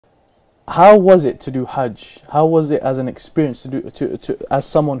How was it to do Hajj? How was it as an experience to do as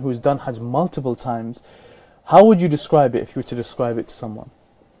someone who's done Hajj multiple times? How would you describe it if you were to describe it to someone?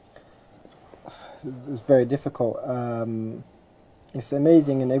 It's very difficult. It's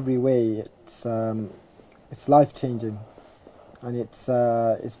amazing in every way. It's life changing, and it's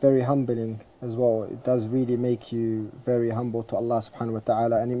very humbling as well. It does really make you very humble to Allah subhanahu wa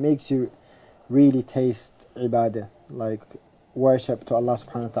ta'ala, and it makes you really taste ibadah, like worship to Allah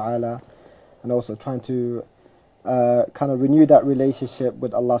subhanahu wa ta'ala, and also trying to kind of renew that relationship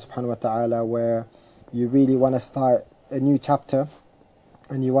with Allah subhanahu wa ta'ala, where you really want to start a new chapter,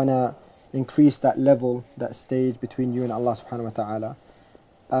 and you want to increase that level, that stage between you and Allah subhanahu wa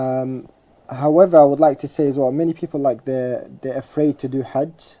ta'ala. However, I would like to say as well, many people, like, they're afraid to do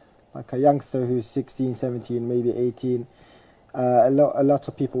Hajj. Like a youngster who's 16, 17, maybe 18, a lot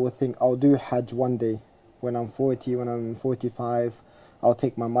of people will think, I'll do Hajj one day. When I'm 40, when I'm 45, I'll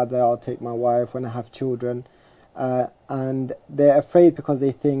take my mother, I'll take my wife, when I have children. And they're afraid because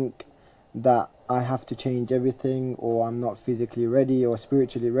they think that I have to change everything, or I'm not physically ready or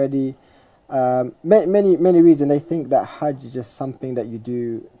spiritually ready. Many reasons. They think that Hajj is just something that you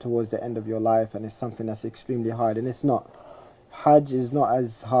do towards the end of your life, and it's something that's extremely hard, and it's not. Hajj is not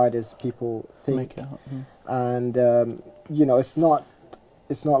as hard as people think, and you know, it's not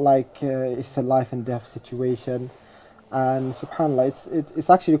like it's a life and death situation. And subhanallah, it's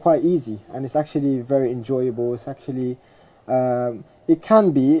actually quite easy, and it's actually very enjoyable. It's actually it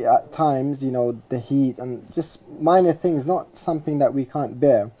can be at times, you know, the heat and just minor things, not something that we can't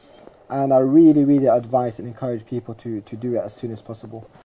bear. And I really advise and encourage people to do it as soon as possible.